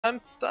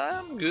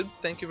I'm good.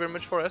 Thank you very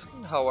much for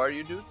asking. How are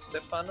you, dude,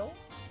 Stefano?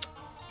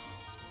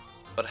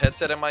 What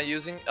headset am I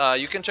using?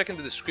 You can check in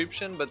the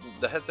description, but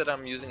the headset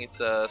I'm using, it's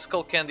a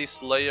Skull Candy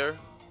Slayer.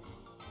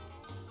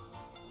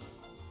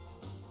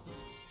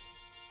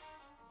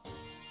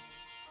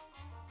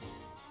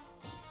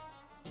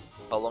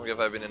 How long have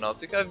I been in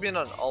OpTic? I've been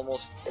on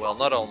almost, well,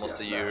 not almost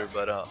a year,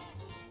 but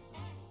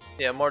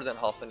yeah, more than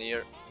half a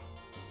year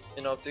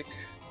in OpTic.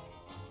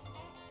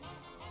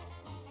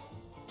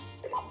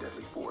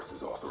 Deadly force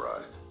is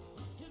authorized.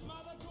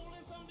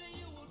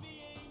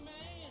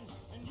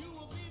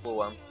 Full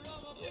one.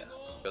 Yeah,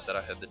 good that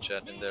I had the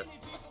chat in there.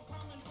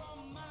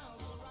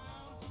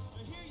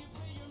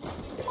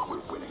 We're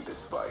winning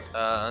this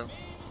fight.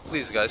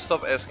 Please guys,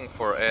 stop asking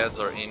for ads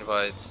or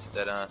invites.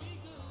 That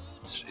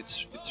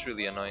it's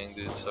really annoying,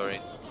 dude. Sorry.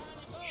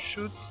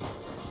 Shoot.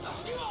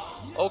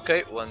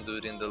 Okay, one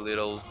dude in the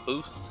little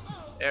booth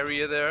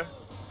area there,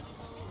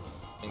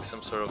 doing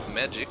some sort of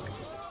magic,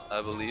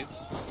 I believe.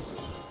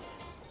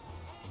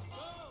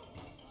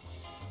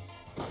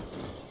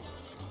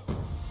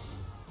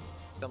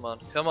 Come on,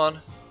 come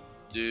on.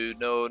 Dude,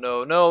 no,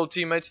 no, no,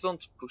 teammates,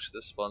 don't push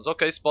the spawns.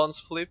 Okay, spawns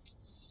flipped.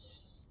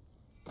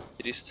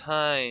 It is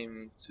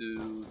time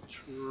to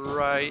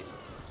try.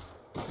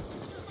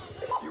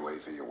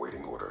 UAV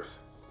awaiting orders.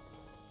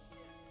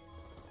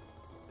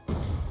 He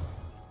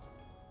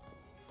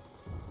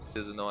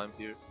doesn't know I'm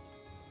here.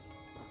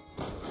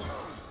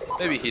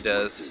 Maybe he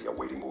does.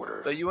 Awaiting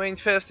orders. But you ain't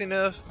fast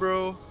enough,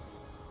 bro.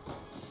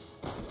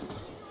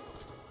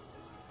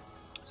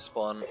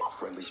 Spawn.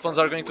 Spawns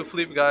are going to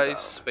flip,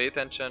 guys. Pay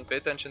attention,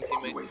 teammates.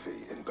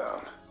 UAV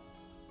inbound.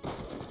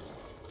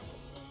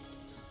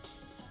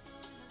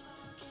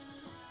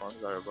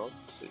 Spawns are about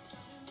to flip.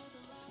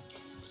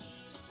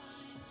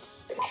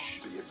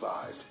 Be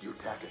advised, your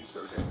tac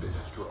insert has been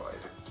destroyed.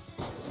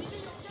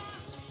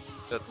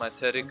 Got my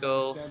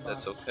tactical,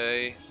 that's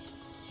okay.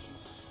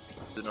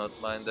 Do not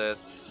mind that.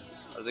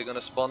 Are they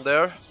gonna spawn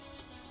there?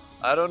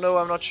 I don't know,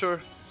 I'm not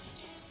sure.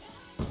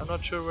 I'm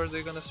not sure where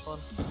they're gonna spawn.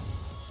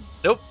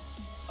 Nope!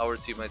 Our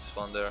teammates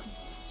spawned there.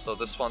 So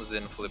the spawns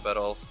didn't flip at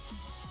all.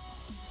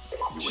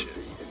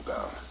 UAV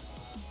inbound.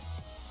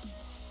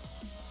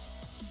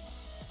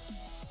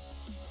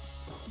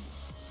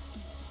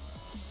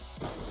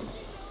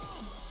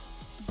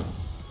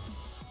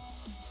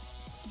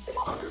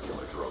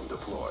 Hunter-killer drone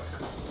deployed.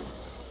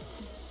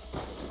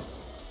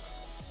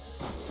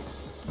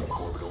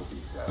 Orbital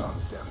VSAT on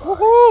standby.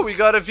 Woohoo! We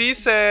got a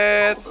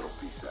VSAT! Orbital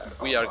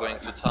VSAT We are online.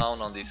 going to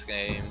town on this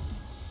game.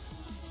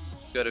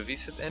 We got a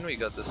VSAT and we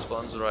got the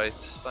spawns right,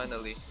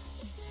 finally.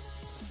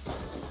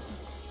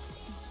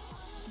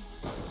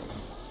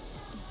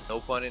 No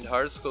point in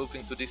hard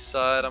scoping to this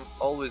side, I'm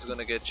always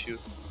gonna get you.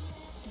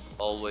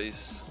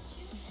 Always.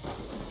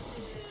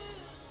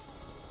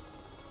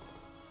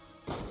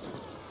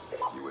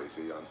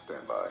 UAV on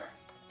standby.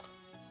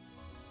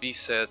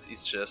 VSAT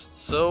is just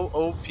so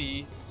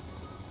OP.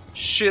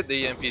 Shit,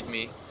 they EMP'd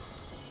me.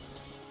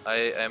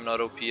 I am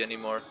not OP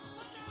anymore.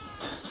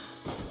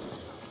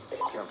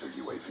 Counter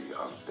UAV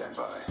on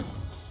standby.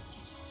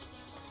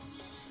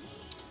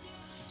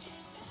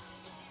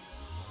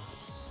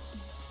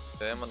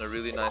 Okay, I'm on a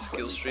really nice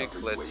kill streak.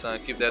 Let's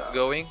keep that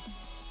going.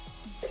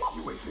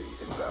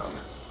 UAV inbound.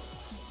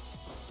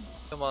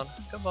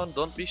 Come on,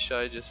 don't be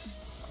shy, just...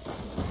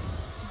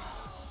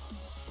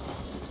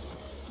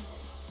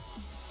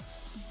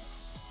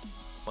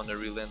 On the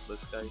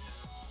relentless, guys.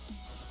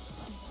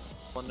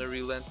 On the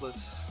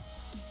relentless.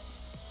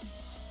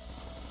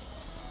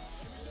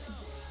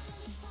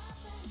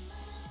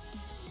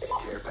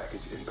 Care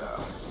package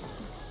inbound.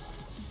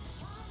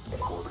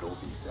 Orbital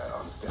VSAT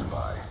on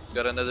standby.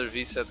 Got another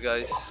VSAT,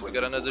 guys. We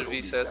got another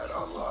Orbital VSAT.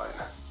 online.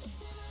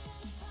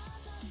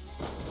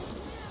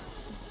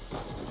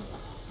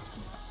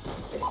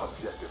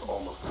 Objective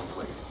almost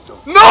complete.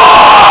 Don't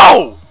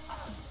No!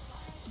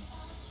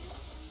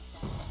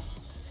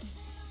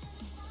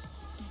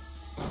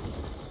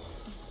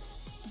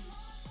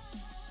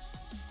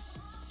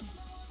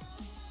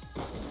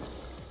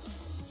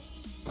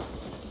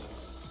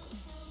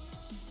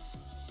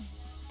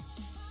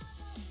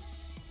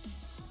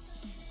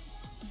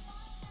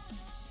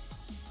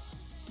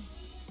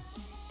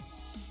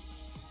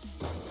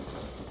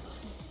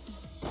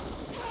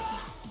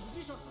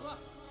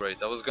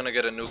 Great, I was gonna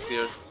get a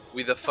nuclear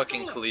with a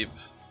fucking clip.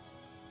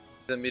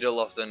 The middle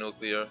of the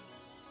nuclear.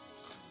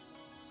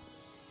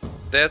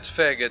 That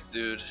faggot,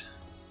 dude.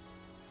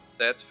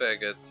 That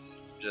faggot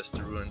just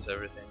ruins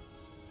everything.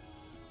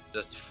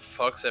 Just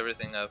fucks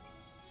everything up.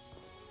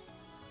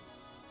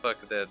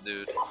 Fuck that,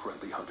 dude.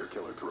 friendly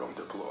hunter-killer drone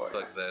deployed.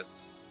 Fuck that.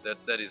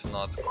 That is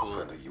not cool.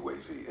 Friendly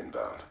UAV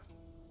inbound.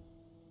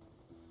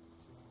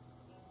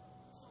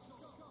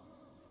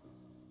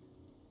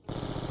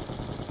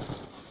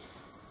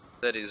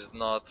 That is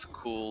not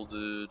cool,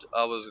 dude.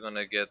 I was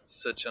gonna get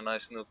such a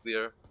nice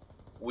nuclear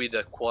with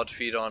a quad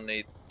feed on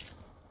it.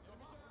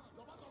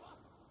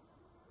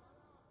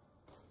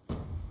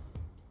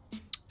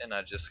 And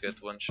I just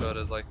get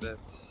one-shotted like that.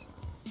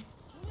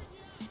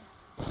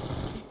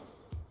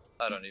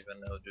 I don't even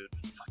know, dude.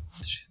 Fuck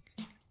this shit.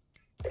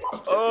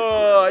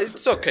 Objective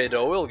It's okay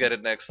though, we'll get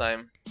it next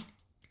time.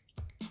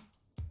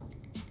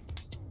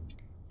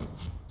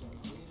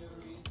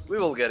 We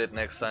will get it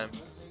next time.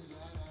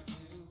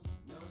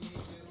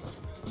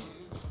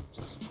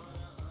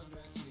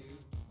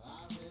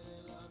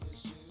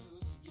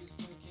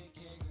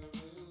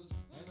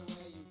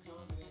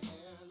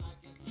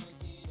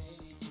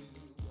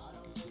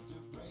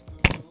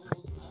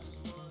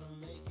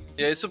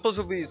 Yeah,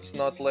 supposedly it's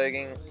not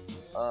lagging.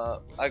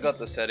 I got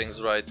the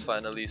settings right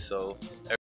finally, so